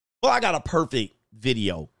Well, I got a perfect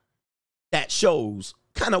video that shows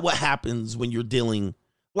kind of what happens when you're dealing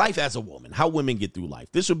life as a woman, how women get through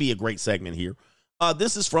life. This would be a great segment here.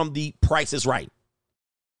 This is from The Price is Right.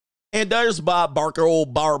 And there's Bob Barker,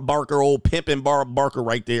 old pimpin' Bob Barker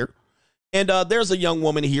right there. And there's a young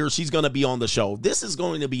woman here. She's going to be on the show. This is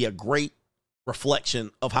going to be a great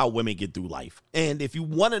reflection of how women get through life. And if you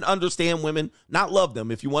want to understand women, not love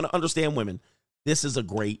them, if you want to understand women, this is a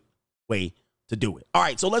great way to do it. All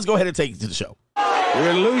right, so let's go ahead and take it to the show. You're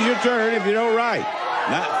going to lose your turn if you don't write.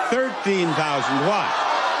 Not 13,000. What?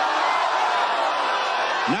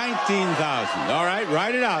 19,000. All right,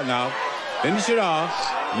 write it out now. Finish it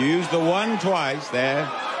off. You use the one twice there.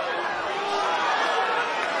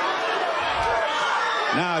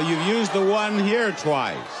 Now, you've used the one here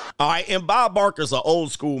twice. All right, and Bob Barker's an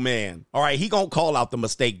old school man. All right, he gonna call out the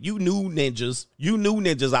mistake. You new ninjas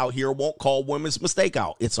out here won't call women's mistake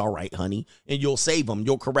out. It's all right, honey, and you'll save them.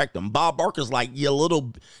 You'll correct them. Bob Barker's like,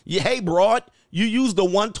 hey, broad, you used the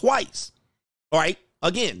one twice. All right,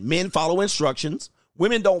 again, men follow instructions.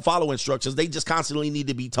 Women don't follow instructions. They just constantly need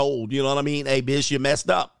to be told, you know what I mean? Hey, bitch, you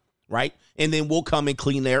messed up, right? And then we'll come and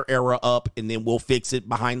clean their error up, and then we'll fix it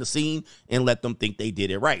behind the scene and let them think they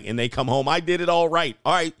did it right. And they come home, I did it all right.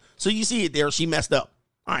 All right, so you see it there. She messed up.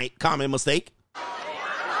 All right, common mistake.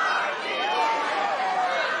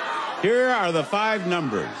 Here are the 5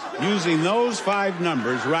 numbers. Using those 5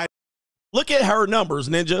 numbers, right? Look at her numbers,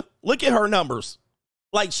 Ninja. Look at her numbers.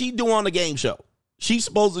 Like she do on the game show. She's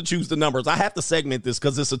supposed to choose the numbers. I have to segment this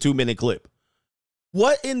because it's a 2-minute clip.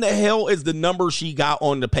 What in the hell is the number she got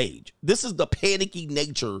on the page? This is the panicky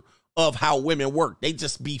nature of how women work. They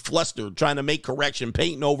just be flustered, trying to make correction,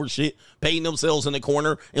 painting over shit, painting themselves in the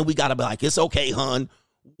corner, and we got to be like, it's okay, hun.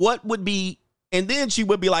 What would be, and then she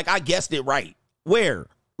would be like, I guessed it right. Where?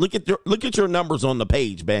 Look at your numbers on the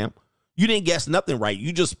page, bam. You didn't guess nothing right.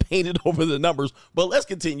 You just painted over the numbers. But let's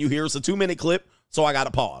continue here. It's a 2-minute clip, so I got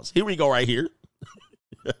to pause. Here we go right here.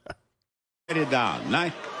 Write it down.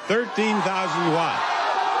 13,000 what?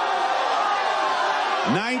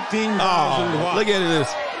 19,000 what? Look at this.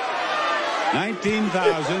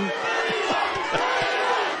 19,000.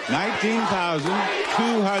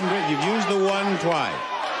 19,200. You've used the one twice.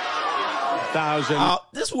 1,000.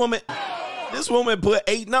 This woman put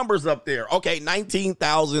 8 numbers up there. Okay,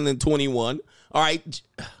 19,021. All right,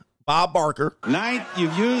 Bob Barker.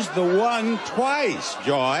 You've used the one twice,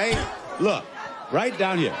 Joy. Look. Right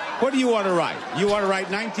down here. What do you want to write? You want to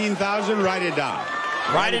write 19,000? Write it down.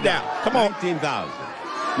 Write it down. Come on. 19,000.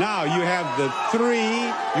 Now you have the 3,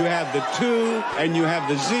 you have the 2, and you have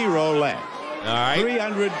the 0 left. All right.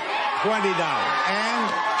 $320.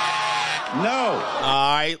 And no.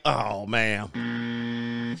 All right. Oh, man.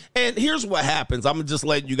 And here's what happens. I'm just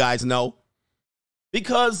letting you guys know.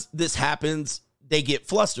 Because this happens, they get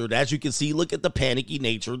flustered. As you can see, look at the panicky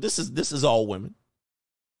nature. This is all women.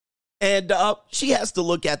 And she has to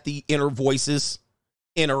look at the inner voices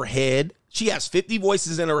in her head. She has 50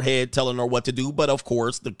 voices in her head telling her what to do. But, of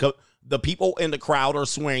course, the people in the crowd are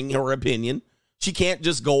swaying her opinion. She can't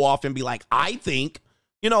just go off and be like, I think.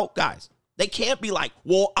 You know, guys, they can't be like,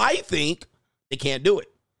 well, I think. They can't do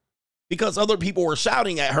it. Because other people were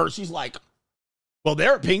shouting at her. She's like, well,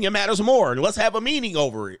 their opinion matters more. And let's have a meeting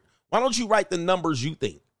over it. Why don't you write the numbers you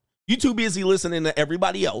think? You're too busy listening to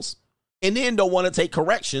everybody else. And then don't want to take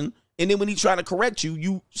correction. And then when he's trying to correct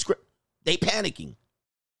you, they panicking.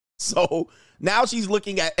 So now she's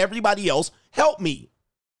looking at everybody else. Help me.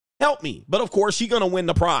 Help me. But, of course, she's going to win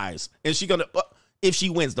the prize. And she's going to, if she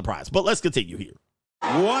wins the prize. But let's continue here.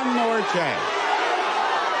 One more chance.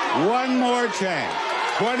 One more chance.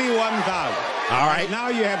 21,000. All right. Now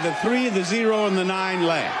you have the 3, the 0, and the 9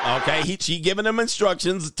 left. Okay. She giving them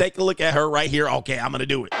instructions. Take a look at her right here. Okay, I'm going to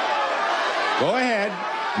do it. Go ahead.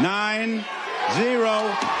 9,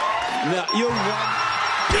 0. No, you won.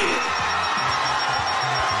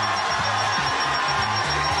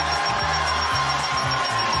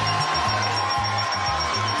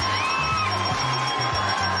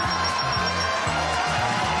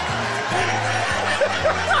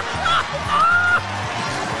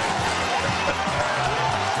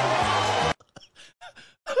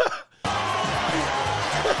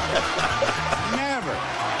 Never.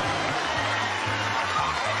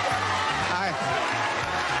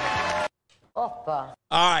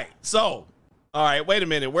 All right, wait a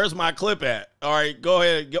minute. Where's my clip at? All right, go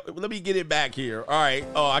ahead. Let me get it back here. All right.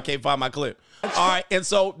 Oh, I can't find my clip. All right, and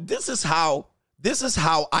so this is how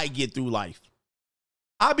I get through life.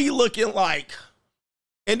 I be looking like,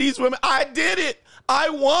 and these women, I did it. I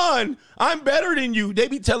won. I'm better than you. They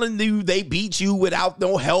be telling you they beat you without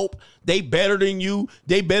no help. They better than you.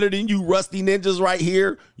 They better than you rusty ninjas right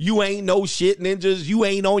here. You ain't no shit ninjas. You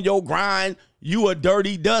ain't on your grind. You a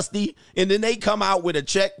dirty dusty. And then they come out with a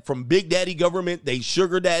check from Big Daddy government. They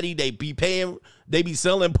sugar daddy. They be paying. They be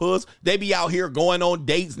selling puss. They be out here going on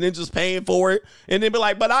dates. Ninjas paying for it. And they be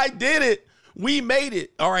like, but I did it. We made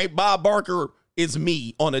it. All right, Bob Barker is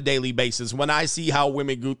me on a daily basis. When I see how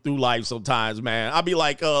women go through life sometimes, man, I'll be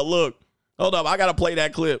like, look, hold up. I got to play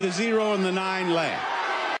that clip. The 0 and the 9 left.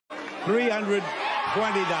 $320.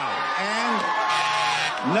 And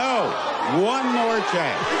no, one more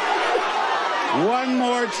chance. One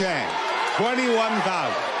more chance.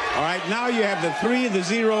 21,000. All right, now you have the 3, the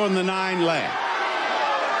 0, and the 9 left.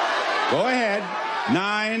 Go ahead.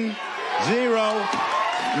 9, 0.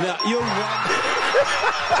 No, you won.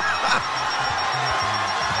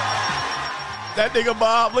 That nigga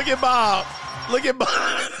Bob. Look at Bob. Look at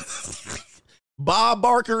Bob. Bob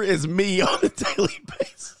Barker is me on a daily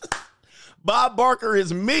basis. Bob Barker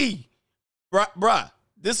is me. Bruh,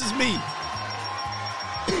 this is me.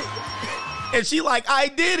 And she like, I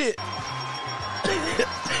did it.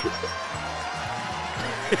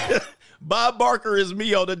 Bob Barker is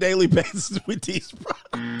me on a daily basis with these bro.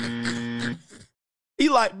 He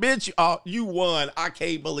like, bitch, you won. I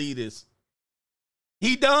can't believe this.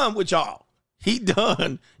 He done with y'all. He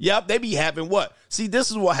done. Yep, they be having what? See,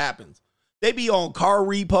 this is what happens. They be on car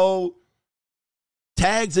repo,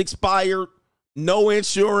 tags expired, no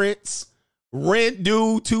insurance, rent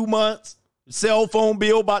due 2 months, cell phone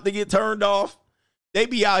bill about to get turned off. They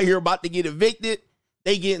be out here about to get evicted.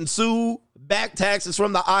 They getting sued, back taxes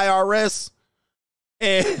from the IRS.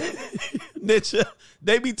 And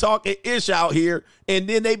they be talking ish out here, and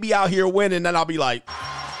then they be out here winning, and I'll be like,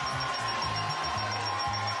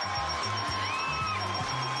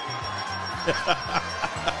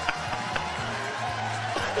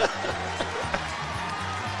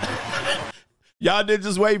 y'all did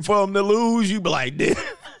just wait for them to lose. You be like,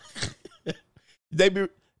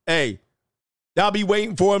 y'all be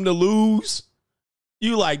waiting for them to lose.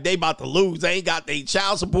 You like, they about to lose. They ain't got their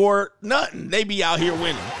child support, nothing. They be out here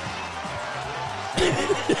winning.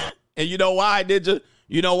 And you know why, did you?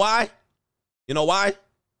 You know why? You know why?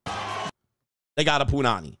 They got a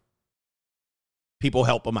punani. People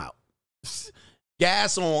help them out.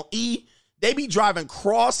 Gas on E. They be driving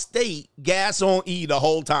cross state, gas on E the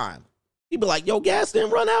whole time. He be like, yo, gas didn't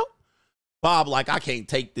run out? Bob like, I can't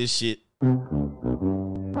take this shit.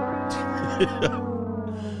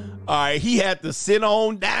 All right, he had to sit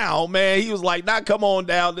on down, man. He was like, nah, come on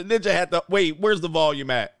down. The ninja had to, wait, where's the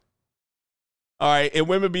volume at? All right, and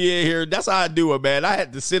women be in here. That's how I do it, man. I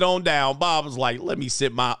had to sit on down. Bob was like, let me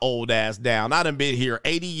sit my old ass down. I done been here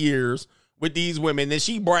 80 years with these women, and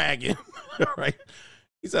she bragging. All right.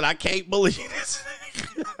 He said, I can't believe this.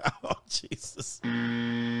 Oh, Jesus.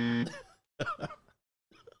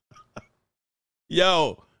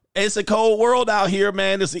 Yo, it's a cold world out here,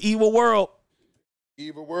 man. It's an evil world.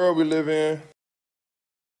 Evil world we live in.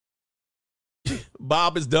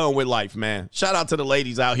 Bob is done with life, man. Shout out to the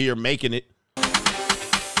ladies out here making it.